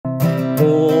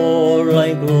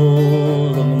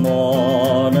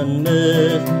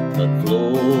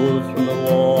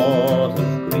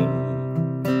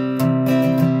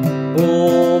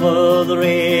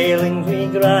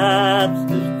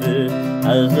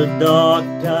the dark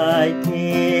tide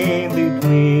came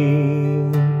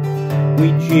between. We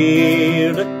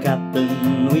cheered the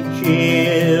captain, we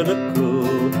cheered the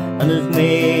crew, and his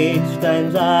mates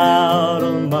times out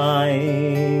of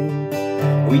mind.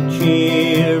 We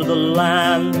cheered the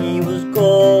land he was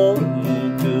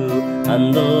going to,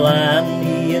 and the land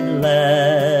he had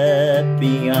left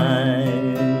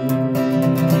behind.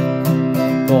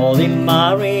 For they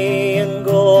marry and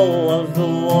go as the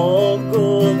world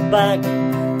goes back.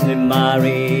 They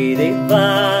marry, they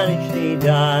vanish, they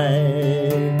die.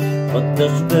 But the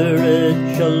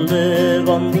spirit shall live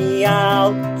on the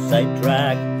outside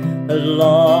track as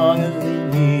long as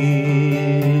the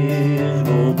years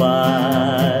go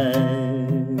by.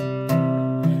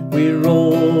 We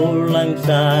roll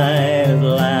alongside as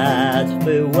lads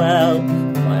farewell.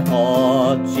 My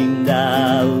heart seemed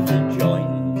out of joint.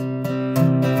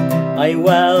 I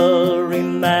well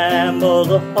remember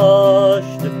the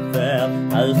hush that fell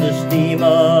as the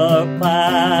steamer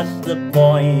passed the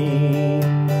point.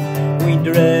 We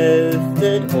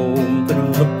drifted home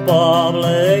through the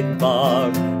public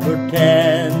bar for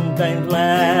 10 times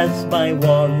less by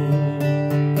one,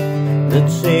 that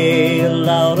sailed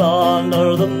out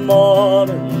under the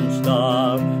morning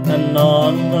star and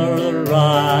under the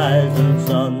rising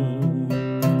sun.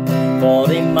 For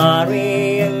they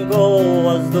marry and go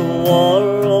as the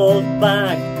world rolls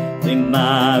back. They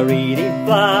marry, they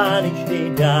vanish, they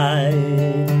die.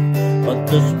 But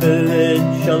the spirit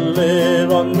shall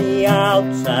live on the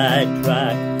outside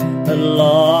track as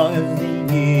long as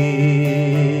the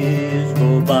years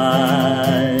go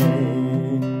by.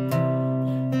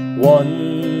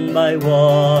 One by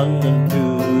one and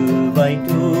two by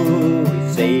two,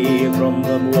 we sail from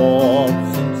the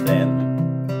wharf since then.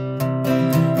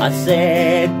 I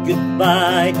said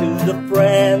goodbye to the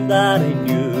friend that I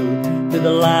knew, to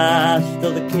the last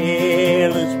of the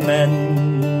careless men.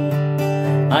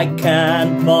 I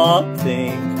can't but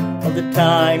think of the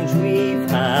times we've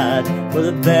had, were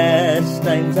the best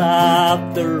times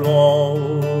after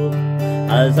all.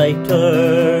 As I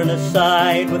turn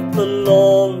aside with the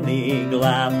lonely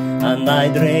glass, and I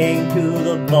drink to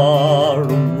the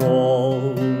barroom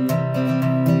wall.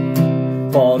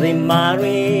 For they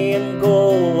marry and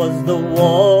go as the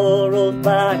world rolls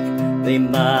back. They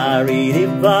marry, they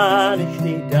vanish,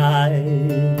 they die.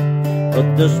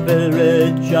 But the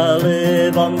spirit shall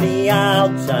live on the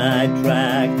outside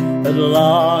track as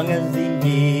long as the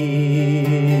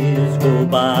years go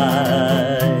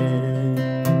by.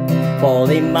 For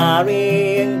they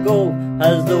marry and go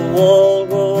as the world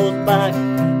rolls back.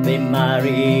 They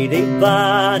marry, they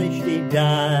vanish, they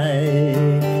die.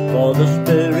 For the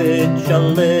spirit shall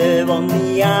live on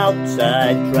the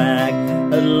outside track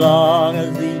as long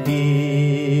as the years